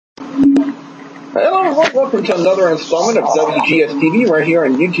Hello everyone, welcome to another installment of WGS-TV right here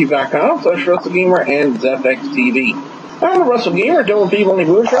on YouTube.com/WrestleGamer and ZFX-TV. I'm the WrestleGamer, Dylan People in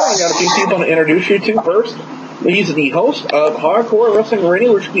the Booth. I got a few people to introduce you to first. He's the host of Hardcore Wrestling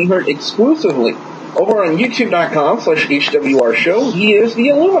Radio, which can be heard exclusively over on YouTube.com/HWR Show. He is the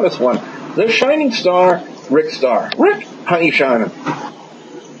Illuminous one, the Shining Star, Rick Star. Rick, how you shining?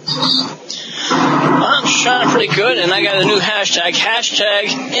 I'm shining pretty good, and I got a new hashtag.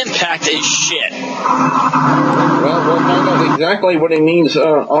 Hashtag Impact is shit. Well, we'll find out exactly what he means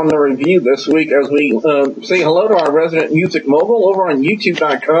on the review this week as we say hello to our resident music mogul over on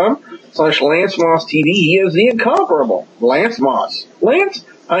YouTube.com/Lance Moss TV. He is the incomparable Lance Moss. Lance,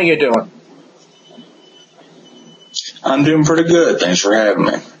 how you doing? I'm doing pretty good. Thanks for having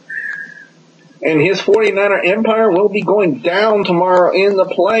me. And his 49er Empire will be going down tomorrow in the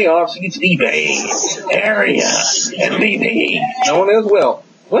playoffs. He's the Bay Area MVP, known as Will.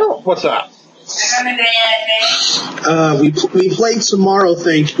 Will, what's up? We play tomorrow,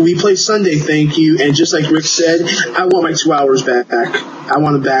 we play Sunday, thank you, and just like Rick said, I want my 2 hours back. I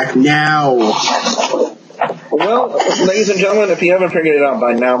want it back now. Well, ladies and gentlemen, if you haven't figured it out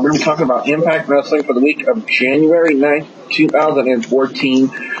by now, we're talking about Impact Wrestling for the week of January 9th, 2014.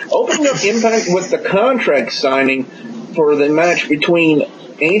 Opening up Impact with the contract signing for the match between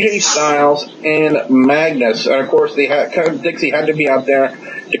AJ Styles and Magnus. Of course, Dixie had to be out there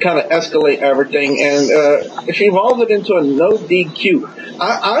to kind of escalate everything, and she evolved it into a no DQ.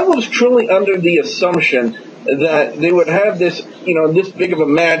 I was truly under the assumption that they would have this, this big of a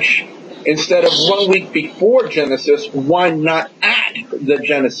match instead of 1 week before Genesis. Why not at the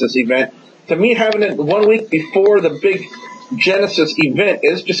Genesis event? To me, having it 1 week before the big Genesis event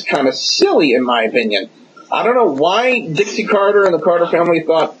is just kind of silly, in my opinion. I don't know why Dixie Carter and the Carter family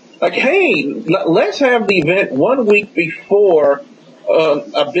thought, like, hey, let's have the event 1 week before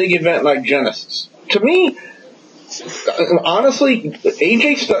a big event like Genesis. To me, honestly,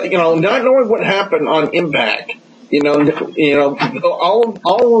 AJ, not knowing what happened on Impact,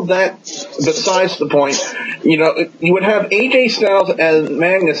 all of that besides the point, you would have AJ Styles and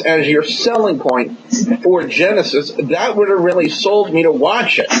Magnus as your selling point for Genesis. That would have really sold me to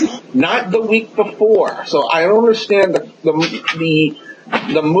watch it, not the week before. So I don't understand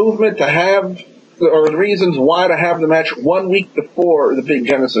the movement to have, or the reasons why to have the match 1 week before the big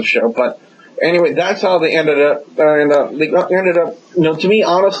Genesis show. But anyway, that's how they ended up. And they ended up, to me,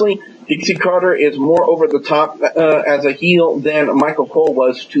 honestly, Dixie Carter is more over the top as a heel than Michael Cole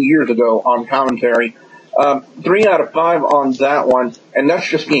was 2 years ago on commentary. 3 out of 5 on that one, and that's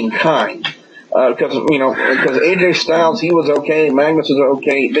just being kind. Because AJ Styles, he was okay, Magnus was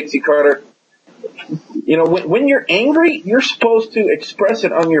okay, Dixie Carter. When you're angry, you're supposed to express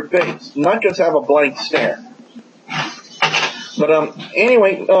it on your face, not just have a blank stare. But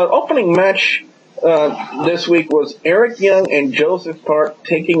anyway, opening match this week was Eric Young and Joseph Park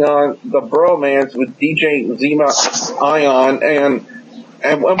taking on the Bromance with DJ Zema Ion, and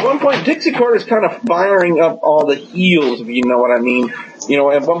at one point Dixie Carter's kind of firing up all the heels, if you know what I mean.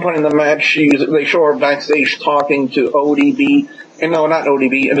 At one point in the match, they show her backstage talking to ODB, and no, not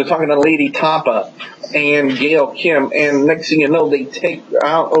ODB, they're talking to Lady Tapa and Gail Kim, and next thing you know, they take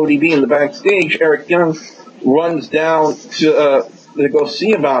out ODB in the backstage. Eric Young runs down to go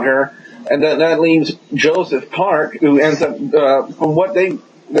see about her, and then that leaves Joseph Park, who ends up, from what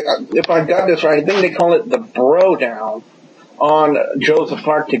if I got this right, I think they call it the bro down on Joseph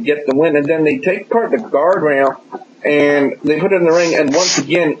Park to get the win, and then they take apart the guardrail, and they put it in the ring, and once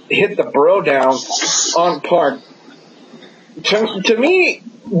again, hit the bro down on Park. To me,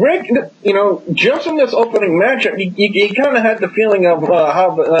 Rick, just in this opening matchup, you kind of had the feeling of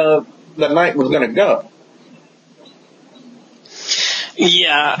how the night was going to go.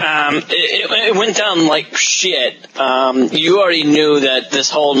 Yeah, it went down like shit. You already knew that this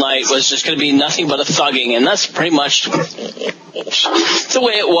whole night was just going to be nothing but a thugging, and that's pretty much the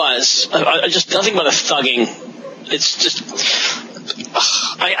way it was. Just nothing but a thugging. It's just,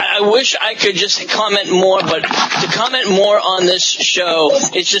 I wish I could just comment more, but to comment more on this show,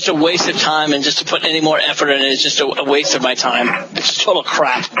 it's just a waste of time, and just to put any more effort in it is just a waste of my time. It's just total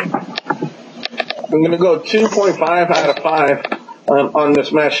crap. I'm going to go 2.5 out of 5. On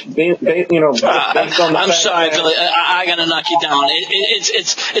this match, based on the I'm sorry, Billy. I gotta knock you down.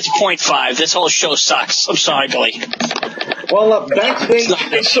 It's 0.5. This whole show sucks. I'm sorry, Billy. Well, backstage,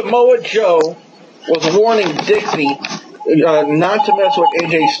 Samoa Joe was warning Dixie not to mess with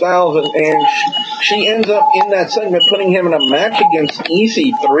AJ Styles, and she ends up in that segment putting him in a match against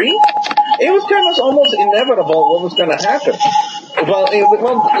EC3. It was kind of almost inevitable what was going to happen. Well,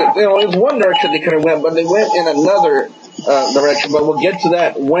 it was one direction they could have went, but they went in another direction, but we'll get to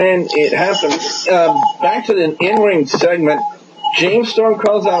that when it happens. Back to the in-ring segment. James Storm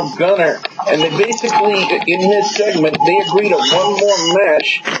calls out Gunner, and they basically, in this segment, they agree to one more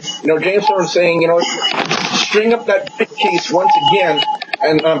match. James Storm saying, string up that briefcase once again,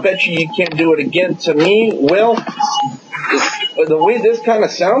 and I bet you can't do it again to me. Well, the way this kind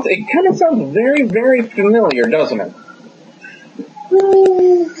of sounds, it kind of sounds very, very familiar, doesn't it?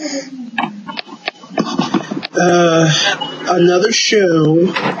 Another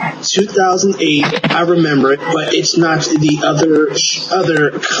show, 2008. I remember it, but it's not the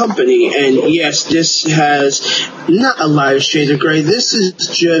other company. And yes, this has not a live shade of gray. This is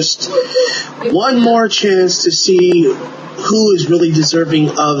just one more chance to see who is really deserving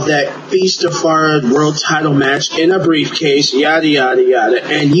of that Beast of Fire World Title match in a briefcase. Yada yada yada.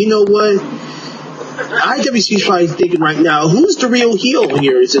 And you know what? IWC is probably thinking right now, who's the real heel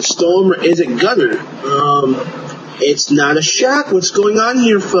here? Is it Storm or is it Gunner? It's not a shock what's going on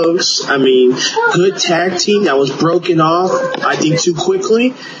here, folks. I mean, good tag team that was broken off, I think, too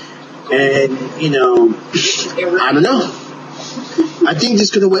quickly. And, I don't know. I think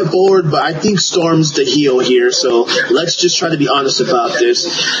this could have went forward, but I think Storm's the heel here, so let's just try to be honest about this.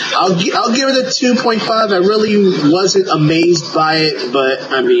 I'll give it a 2.5. I really wasn't amazed by it,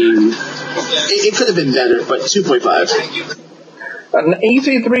 but, I mean, it could have been better, but 2.5.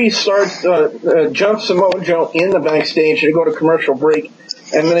 EC3 starts, jumps Samoa Joe in the backstage. They go to commercial break,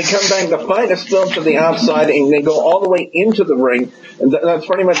 and then they come back. The fight is still to the outside, and they go all the way into the ring. And that's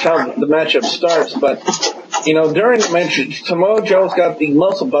pretty much how the matchup starts. But, during the match, Samoa Joe's got the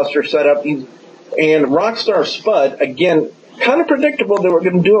muscle buster set up, and Rockstar Spud, again, kind of predictable they were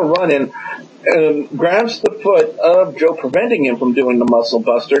going to do a run-in, grabs the foot of Joe, preventing him from doing the muscle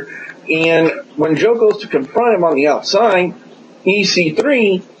buster. And when Joe goes to confront him on the outside,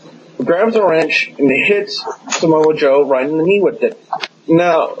 EC3 grabs a wrench and hits Samoa Joe right in the knee with it.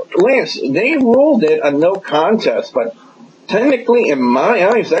 Now, Lance, they ruled it a no contest, but technically, in my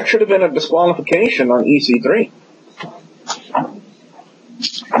eyes, that should have been a disqualification on EC3.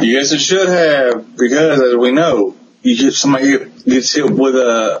 Yes, it should have, because as we know, you get somebody gets hit with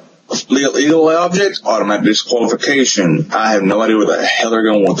a illegal object, automatic disqualification. I have no idea where the hell they're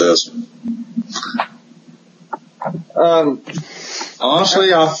going with this. Honestly,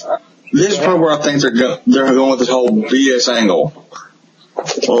 this is probably where I think they're going with this whole BS angle.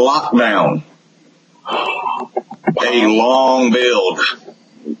 Lockdown. A long build.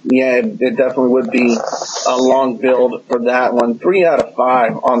 Yeah, it definitely would be a long build for that one. 3 out of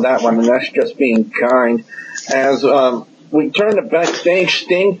 5 on that one, and that's just being kind. As we turn to backstage,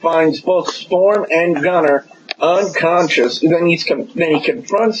 Sting finds both Storm and Gunner unconscious. Then he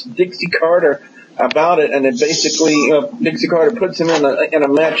confronts Dixie Carter about it, and then basically Dixie Carter puts him in a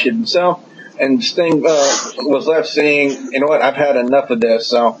match himself, and Sting was left saying, you know what, I've had enough of this.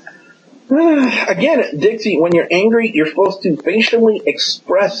 So again, Dixie, when you're angry, you're supposed to facially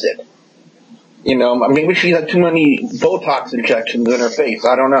express it. Maybe she had too many Botox injections in her face.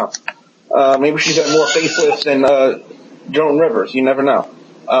 I don't know. Maybe she's got more facelifts than Joan Rivers. You never know.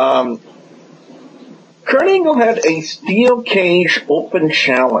 Kurt Angle had a steel cage open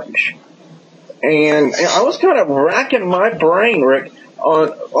challenge. And I was kind of racking my brain, Rick,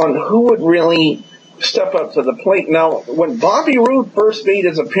 on who would really step up to the plate. Now, when Bobby Roode first made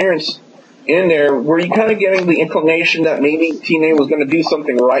his appearance in there, were you kind of getting the inclination that maybe TNA was going to do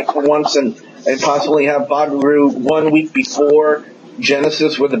something right for once and possibly have Bobby Roode 1 week before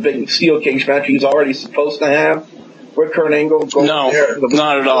Genesis with a big steel cage match he's already supposed to have? With Kurt Angle going there? No,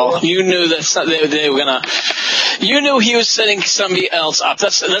 not at all. You knew that they were gonna. You knew he was setting somebody else up.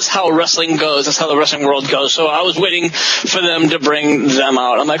 That's how wrestling goes. That's how the wrestling world goes. So I was waiting for them to bring them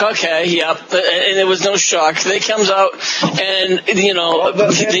out. I'm like, okay, yep. And it was no shock. They comes out and they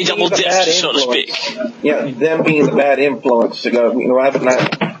double dipped, so to speak. Yeah, them being the bad influence to go. I haven't had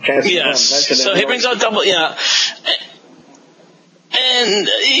a chance to yes. So he brings out double. Yeah. And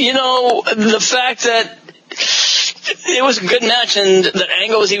the fact that it was a good match, and that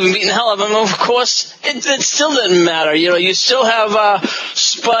Angle was even beating the hell out of him. Of course, it still didn't matter. You still have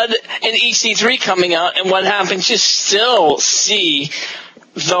Spud and EC3 coming out, and what happens? You still see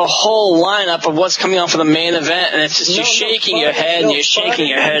the whole lineup of what's coming out for the main event, and it's just you're shaking your head, and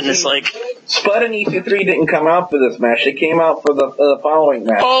it's like Spud and EC3 didn't come out for this match. They came out for the following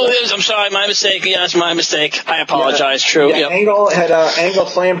match. Oh, I'm sorry, my mistake. Yes, my mistake. I apologize. True. Yeah, yep. Angle had Angle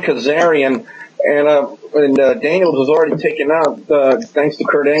slammed Kazarian. And Daniels was already taken out thanks to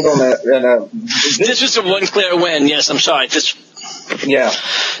Kurt Angle. This was a one clear win. Yes, I'm sorry. Yeah.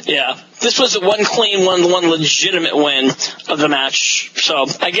 Yeah. This was the one clean one, the one legitimate win of the match. So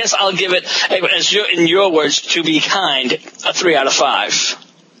I guess I'll give it, in your words, to be kind, a 3 out of 5.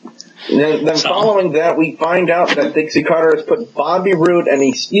 Then following that, we find out that Dixie Carter has put Bobby Roode in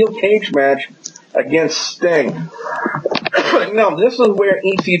a steel cage match against Sting. Now, this is where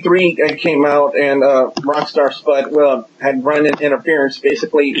EC3 came out and Rockstar Spud had run in interference.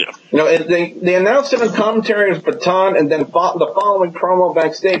 Basically, they announced it in commentary as baton, and then the following promo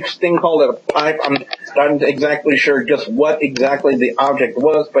backstage, Sting called it a pipe. I'm not exactly sure just what exactly the object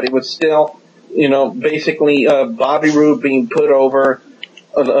was, but it was still, basically Bobby Roode being put over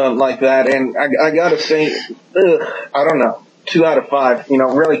like that. And I gotta say, I don't know, 2 out of 5.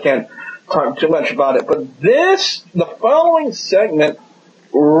 Really can't talk too much about it. But the following segment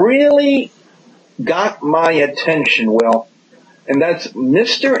really got my attention, Will. And that's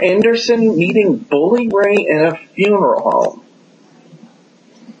Mr. Anderson meeting Bully Ray in a funeral home.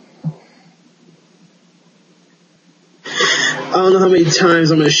 I don't know how many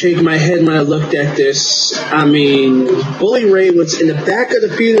times I'm going to shake my head when I looked at this. I mean, Bully Ray was in the back of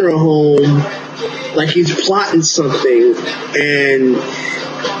the funeral home like he's plotting something, and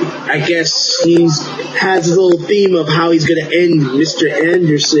I guess he has a little theme of how he's going to end Mr.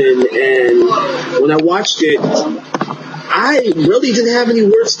 Anderson. And when I watched it, I really didn't have any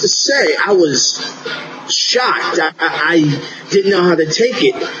words to say. I was shocked. I didn't know how to take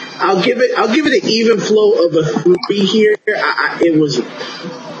it. I'll give it an even flow of a 3 here. It was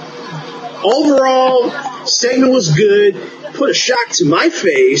overall segment was good. Put a shock to my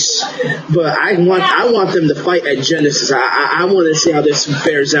face, but I want them to fight at Genesis. I want to see how this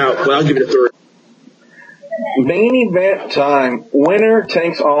fares out, but I'll give it a 3. Main event time. Winner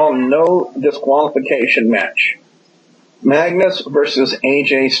takes all, no disqualification match. Magnus versus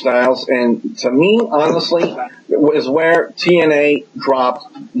AJ Styles, and to me, honestly, was where TNA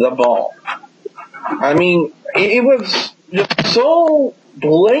dropped the ball. I mean, it was just so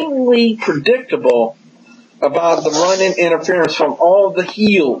blatantly predictable about the run-in interference from all the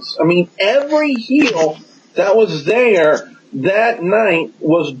heels. I mean, every heel that was there that night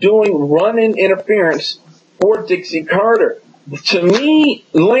was doing run-in interference for Dixie Carter. To me,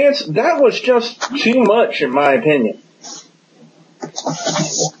 Lance, that was just too much, in my opinion.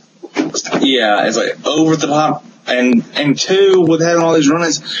 Yeah, it's like over the top. And two, with having all these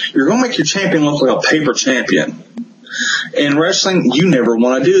run-ins, you're going to make your champion look like a paper champion. In wrestling, you never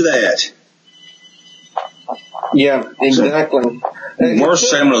want to do that. Yeah, exactly. Worst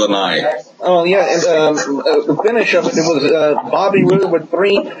segment of the night. Oh, yeah, and the finish of it was Bobby Roode with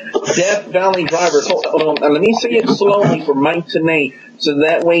 3 Death Valley drivers. Hold on, let me say it slowly for Mike Tenay, so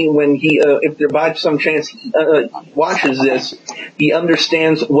that way when he, if there by some chance he watches this, he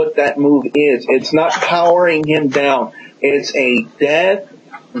understands what that move is. It's not powering him down. It's a Death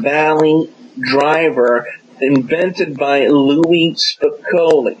Valley driver invented by Louis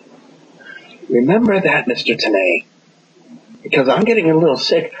Spicoli. Remember that, Mr. Tenay. Because I'm getting a little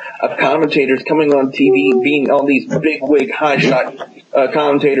sick of commentators coming on TV being all these big-wig, high-shot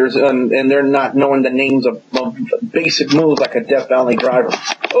commentators, and they're not knowing the names of basic moves like a Death Valley driver.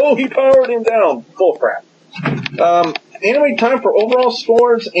 Oh, he powered him down. Bull crap. Anyway, time for overall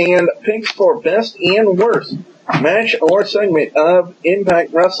scores and picks for best and worst match or segment of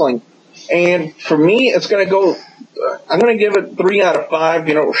Impact Wrestling. And for me, it's going to go, I'm going to give it 3 out of 5,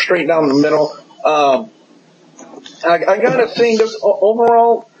 straight down the middle. I gotta say, this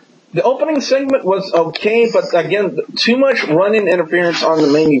overall, the opening segment was okay, but again, too much run-in interference on the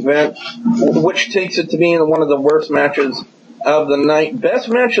main event, which takes it to being one of the worst matches of the night. Best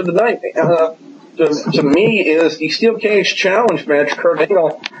match of the night, to me, is the Steel Cage Challenge match, Kurt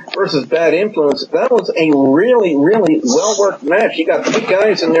Angle versus Bad Influence. That was a really, really well-worked match. You got 3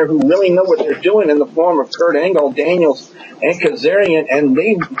 guys in there who really know what they're doing in the form of Kurt Angle, Daniels, and Kazarian, and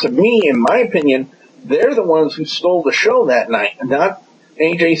they, to me, in my opinion, they're the ones who stole the show that night, not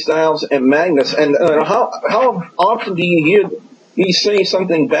AJ Styles and Magnus. And how often do you hear say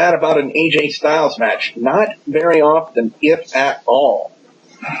something bad about an AJ Styles match? Not very often, if at all.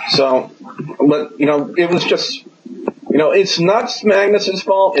 So, but it was just, it's not Magnus's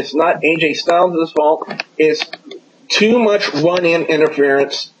fault. It's not AJ Styles' fault. It's too much run-in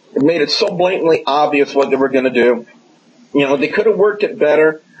interference. It made it so blatantly obvious what they were going to do. They could have worked it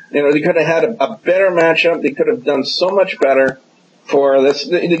better. They could have had a better matchup. They could have done so much better for this.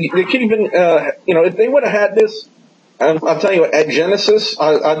 They could even, if they would have had this, I'll tell you what, at Genesis,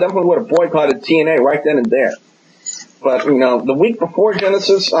 I definitely would have boycotted TNA right then and there. But, the week before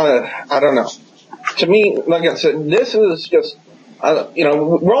Genesis, I don't know. To me, like I said, this is just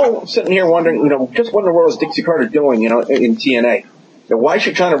We're all sitting here wondering, just what in the world is Dixie Carter doing, in TNA? Why is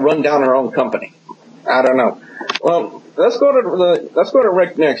she trying to run down her own company? I don't know. Well, let's go to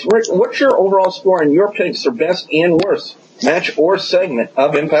Rick next. Rick, what's your overall score and your picks for best and worst match or segment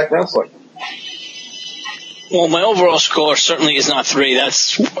of Impact Wrestling? Well, my overall score certainly is not 3. I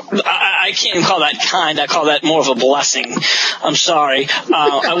can't even call that kind. I call that more of a blessing. I'm sorry.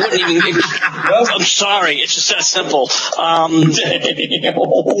 I wouldn't even. I'm sorry. It's just that simple. I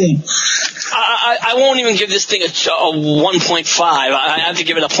won't even give this thing a 1.5. I have to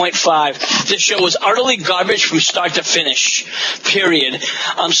give it a 0.5. This show was utterly garbage from start to finish. Period.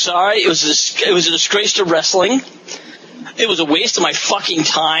 I'm sorry. It was a disgrace to wrestling. It was a waste of my fucking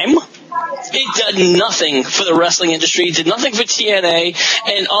time. It did nothing for the wrestling industry. It did nothing for TNA,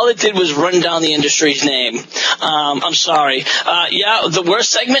 and all it did was run down the industry's name. I'm sorry. The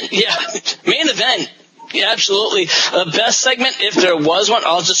worst segment? Yeah, main event. Yeah, absolutely. The best segment, if there was one,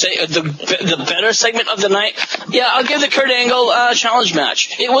 I'll just say the better segment of the night. Yeah, I'll give the Kurt Angle challenge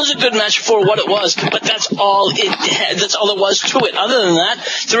match. It was a good match for what it was, but that's all it had. That's all there was to it. Other than that,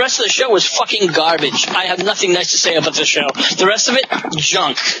 the rest of the show was fucking garbage. I have nothing nice to say about the show. The rest of it,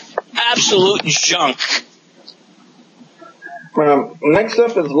 junk. Absolute junk. Next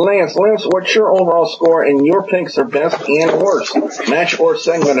up is Lance. Lance, what's your overall score and your picks are best and worst match or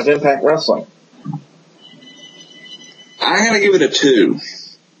segment of Impact Wrestling? I gotta give it a 2.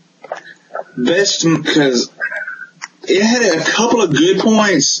 Best, because it had a couple of good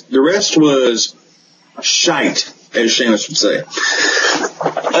points. The rest was shite, as Seamus would say.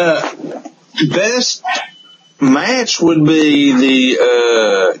 Best match would be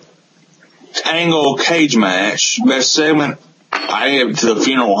the Angle cage match. Best segment, I give it to the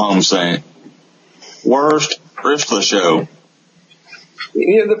funeral home thing. Worst, rest of the show.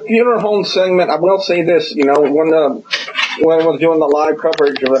 Yeah, the funeral home segment, I will say this, when I was doing the live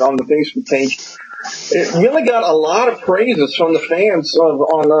coverage of it on the Facebook page, it really got a lot of praises from the fans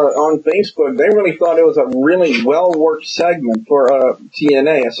on Facebook. They really thought it was a really well-worked segment for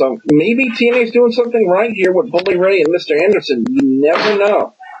TNA. So maybe TNA's doing something right here with Bully Ray and Mr. Anderson. You never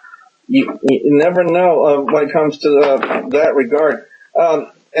know. You never know when it comes to that regard.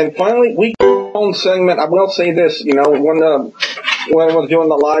 And finally, week home segment, I will say this, when I was doing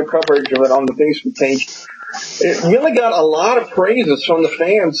the live coverage of it on the Facebook page, it really got a lot of praises from the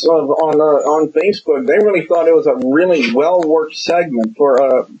fans on Facebook. They really thought it was a really well-worked segment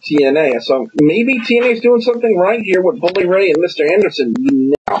for TNA. So maybe TNA's doing something right here with Bully Ray and Mr. Anderson.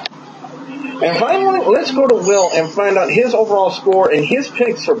 And finally, let's go to Will and find out his overall score and his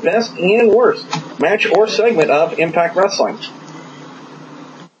picks for best and worst match or segment of Impact Wrestling.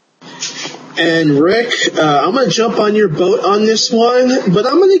 And Rick, I'm going to jump on your boat on this one, but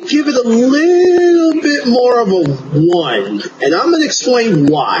I'm going to give it a little bit more of a 1. And I'm going to explain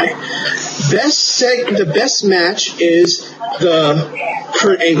why. The best match is the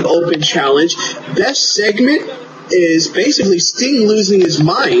Kurt Angle Open Challenge. Best segment is basically Sting losing his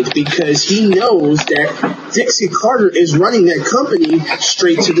mind because he knows that Dixie Carter is running that company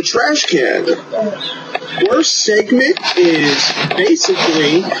straight to the trash can. Worst segment is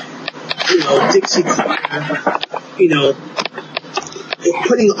basically, Dixie Carter,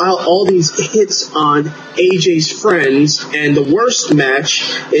 putting out all these hits on AJ's friends, and the worst match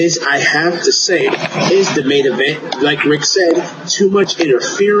is, I have to say, is the main event. Like Rick said, too much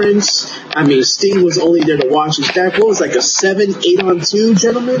interference. I mean, Sting was only there to watch his back. What was like a 7-8 on 2,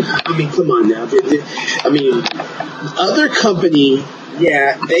 gentlemen? I mean, come on now. Other company,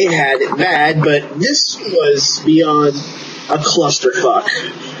 yeah, they had it bad, but this was beyond a clusterfuck.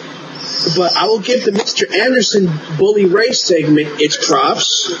 But I will give the Mr. Anderson Bully Ray segment its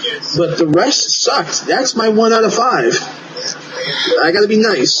props, but the rest sucked. That's my 1 out of 5. I gotta be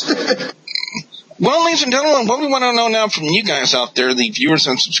nice. Well, ladies and gentlemen, what we want to know now from you guys out there, the viewers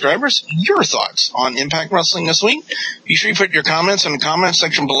and subscribers, your thoughts on Impact Wrestling this week. Be sure you put your comments in the comments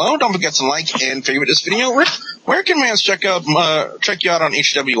section below. Don't forget to like and favorite this video. Rick, where can fans check you out on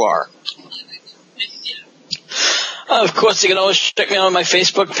HWR? Of course, you can always check me out on my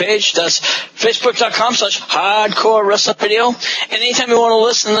Facebook page. That's facebook.com/hardcore wrestling video. And anytime you want to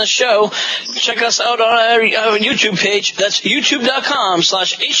listen to the show, check us out on our YouTube page. That's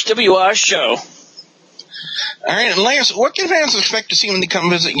youtube.com/HWR show. All right, and Lance, what can fans expect to see when they come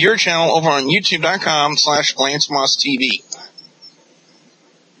visit your channel over on youtube.com/LanceMossTV?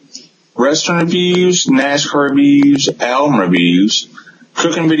 Wrestling reviews, NASCAR reviews, album reviews,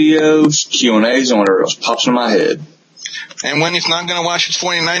 cooking videos, Q&As, and whatever else pops in my head. And when he's not going to watch his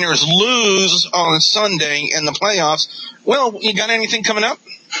 49ers lose on Sunday in the playoffs, well, you got anything coming up?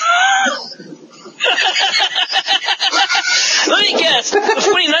 Let me guess. The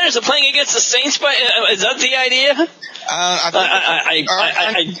 49ers are playing against the Saints. Is that the idea? I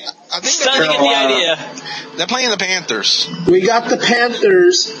think starting to get the idea. They're playing the Panthers. We got the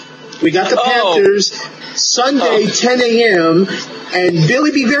Panthers. Sunday, 10 a.m. And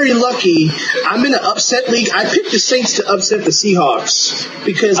Billy, be very lucky. I'm in an upset league. I picked the Saints to upset the Seahawks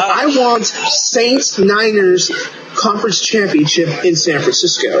because I want Saints-Niners conference championship in San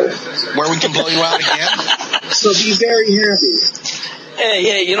Francisco. Where we can blow you out again? So be very happy.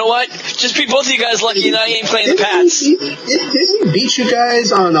 Hey, you know what? Just be both of you guys lucky that I ain't playing the Pats. Didn't we beat you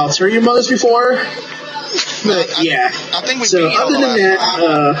guys on Ulterior Motives before? But, yeah. I think we so beat other than that,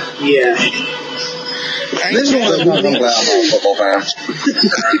 yeah. This is one of the football fans.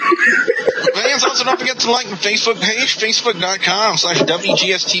 Fans, also don't forget to like the Facebook page,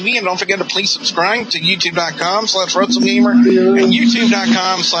 facebook.com/WGS-TV, and don't forget to please subscribe to youtube.com/WrestleGamer and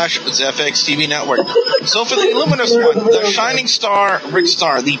youtube.com/ZFXTV Network. So for the luminous one, the shining star, Rick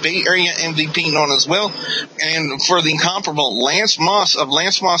Starr, the Bay Area MVP known as Will, and for the incomparable Lance Moss of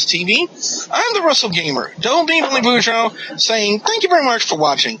Lance Moss TV, I'm the WrestleGamer, Don't be Billy Boudreaux, saying thank you very much for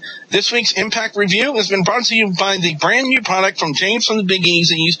watching. This week's Impact Review has been brought to you by the brand new product from James from the Big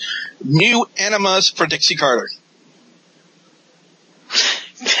Easy's new enemas for Dixie Carter.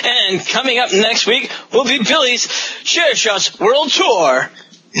 And coming up next week will be Billy's Share Shots World Tour.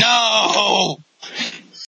 No!